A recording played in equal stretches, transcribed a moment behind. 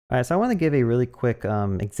All right, so I want to give a really quick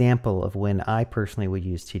example of when I personally would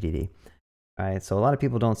use TDD. All right, so a lot of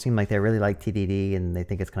people don't seem like they really like TDD and they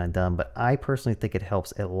think it's kind of dumb, but I personally think it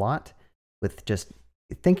helps a lot with just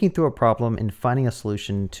thinking through a problem and finding a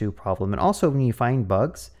solution to a problem. And also when you find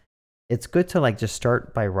bugs, it's good to like just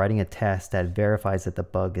start by writing a test that verifies that the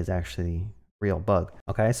bug is actually a real bug.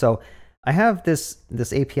 Okay, so I have this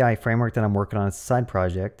API framework that I'm working on. It's a side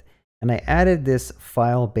project. And I added this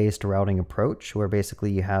file-based routing approach where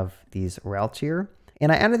basically you have these routes here.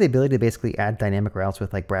 And I added the ability to basically add dynamic routes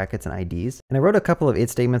with like brackets and IDs. And I wrote a couple of if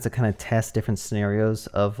statements that kind of test different scenarios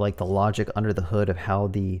of like the logic under the hood of how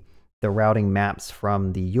the routing maps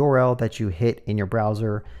from the URL that you hit in your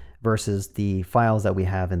browser versus the files that we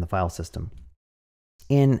have in the file system.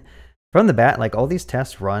 And from the bat, like all these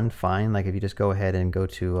tests run fine. Like if you just go ahead and go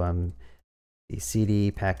to the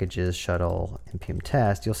CD packages shuttle npm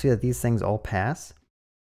test, you'll see that these things all pass.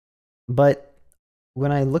 But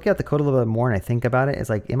when I look at the code a little bit more and I think about it, it's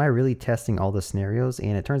like, am I really testing all the scenarios?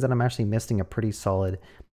 And it turns out I'm actually missing a pretty solid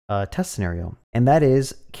test scenario. And that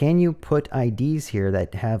is, can you put IDs here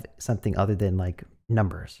that have something other than like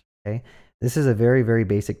numbers? Okay, this is a very, very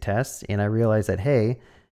basic test. And I realized that, hey,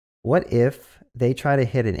 what if they try to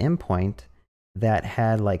hit an endpoint that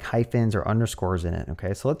had like hyphens or underscores in it?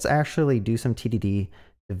 Okay, so let's actually do some TDD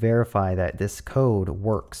to verify that this code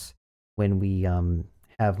works when we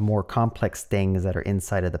have more complex things that are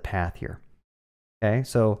inside of the path here. Okay,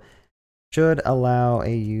 so should allow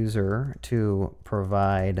a user to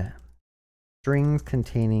provide strings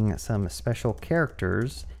containing some special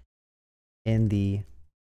characters in the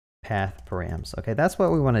path params. Okay, that's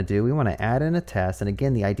what we want to do. We want to add in a test. And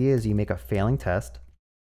again, the idea is you make a failing test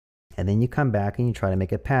and then you come back and you try to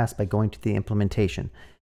make it pass by going to the implementation.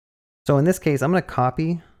 So in this case, I'm going to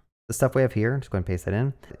copy the stuff we have here. Just go ahead and paste that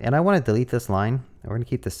in. And I want to delete this line. We're going to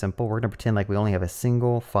keep this simple. We're going to pretend like we only have a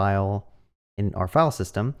single file in our file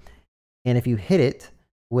system. And if you hit it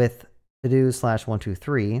with to-do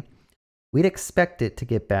 /123, we'd expect it to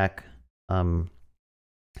get back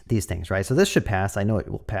these things, right? So this should pass. I know it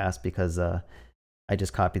will pass because I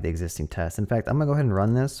just copied the existing test. In fact, I'm going to go ahead and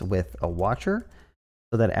run this with a watcher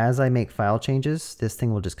so that as I make file changes, this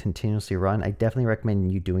thing will just continuously run. I definitely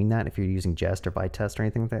recommend you doing that if you're using Jest or ByteTest or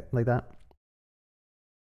anything like that.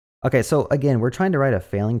 Okay, so again, we're trying to write a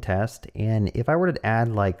failing test. And if I were to add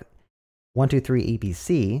like 123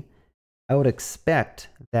 ABC, I would expect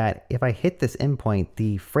that if I hit this endpoint,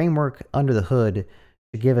 the framework under the hood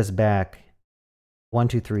should give us back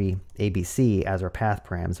 123 ABC as our path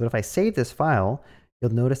params. But if I save this file,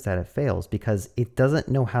 you'll notice that it fails because it doesn't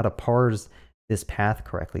know how to parse this path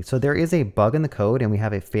correctly. So there is a bug in the code and we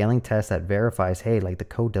have a failing test that verifies, hey, like the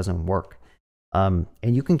code doesn't work. And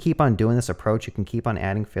you can keep on doing this approach. You can keep on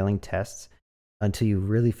adding failing tests until you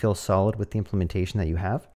really feel solid with the implementation that you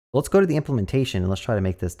have. Let's go to the implementation and let's try to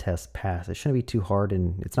make this test pass. It shouldn't be too hard,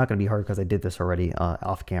 and it's not going to be hard because I did this already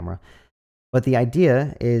off camera. But the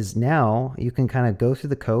idea is now you can kind of go through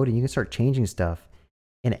the code and you can start changing stuff.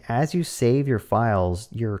 And as you save your files,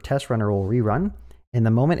 your test runner will rerun. And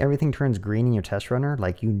the moment everything turns green in your test runner,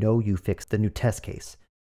 like you know you fixed the new test case.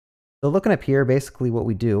 So looking up here, basically what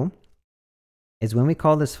we do is when we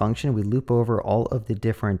call this function, we loop over all of the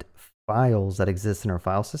different files that exist in our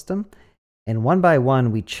file system. And one by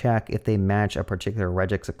one, we check if they match a particular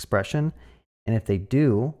regex expression. And if they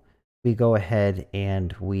do, we go ahead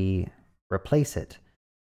and we replace it.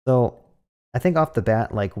 So I think off the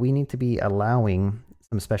bat, like we need to be allowing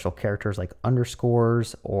some special characters like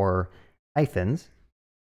underscores or hyphens.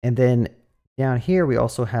 And then down here, we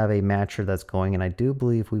also have a matcher that's going, and I do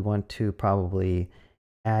believe we want to probably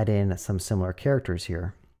add in some similar characters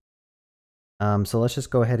here. So let's just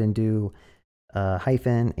go ahead and do a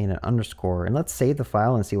hyphen and an underscore, and let's save the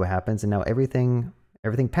file and see what happens. And now everything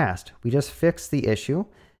passed. We just fixed the issue.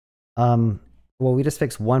 Well, we just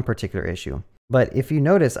fixed one particular issue. But if you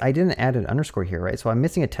notice, I didn't add an underscore here, right? So I'm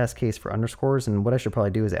missing a test case for underscores, and what I should probably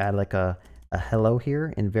do is add like a hello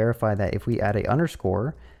here and verify that if we add a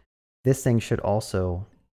underscore, this thing should also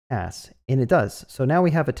pass, and it does. So now we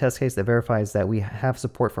have a test case that verifies that we have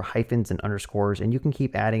support for hyphens and underscores, and you can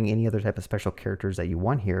keep adding any other type of special characters that you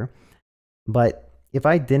want here. But if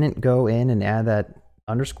I didn't go in and add that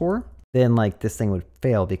underscore, then like this thing would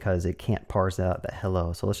fail because it can't parse out that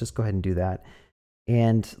hello. So let's just go ahead and do that.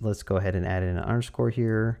 And let's go ahead and add in an underscore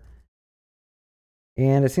here.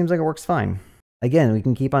 And it seems like it works fine. Again, we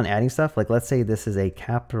can keep on adding stuff. Like let's say this is a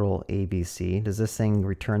capital ABC. Does this thing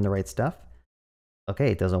return the right stuff? Okay,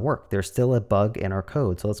 it doesn't work. There's still a bug in our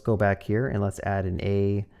code. So let's go back here and let's add an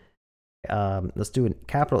A. Let's do a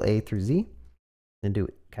capital A through Z. Then do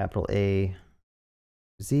capital A,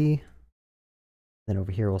 Z. Then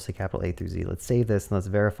over here, we'll say capital A through Z. Let's save this and let's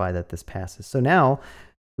verify that this passes. So now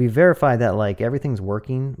we verify that like everything's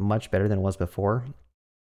working much better than it was before.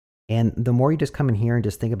 And the more you just come in here and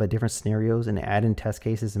just think about different scenarios and add in test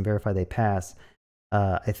cases and verify they pass,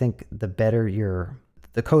 I think the better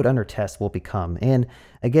the code under test will become. And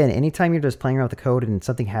again, anytime you're just playing around with the code and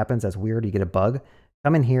something happens that's weird, you get a bug,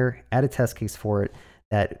 come in here, add a test case for it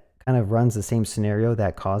that kind of runs the same scenario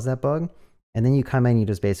that caused that bug. And then you come in, you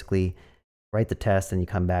just basically write the test and you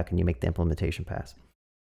come back and you make the implementation pass.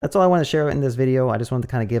 That's all I want to share in this video. I just wanted to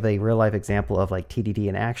kind of give a real life example of like TDD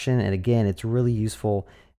in action. And again, it's really useful.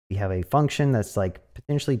 You have a function that's like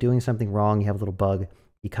potentially doing something wrong. You have a little bug,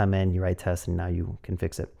 you come in, you write tests, and now you can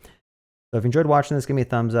fix it. So if you enjoyed watching this, give me a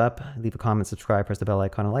thumbs up, leave a comment, subscribe, press the bell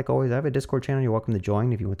icon. And like always, I have a Discord channel. You're welcome to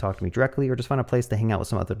join if you want to talk to me directly or just find a place to hang out with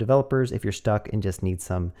some other developers if you're stuck and just need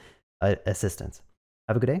some assistance.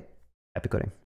 Have a good day. Happy coding.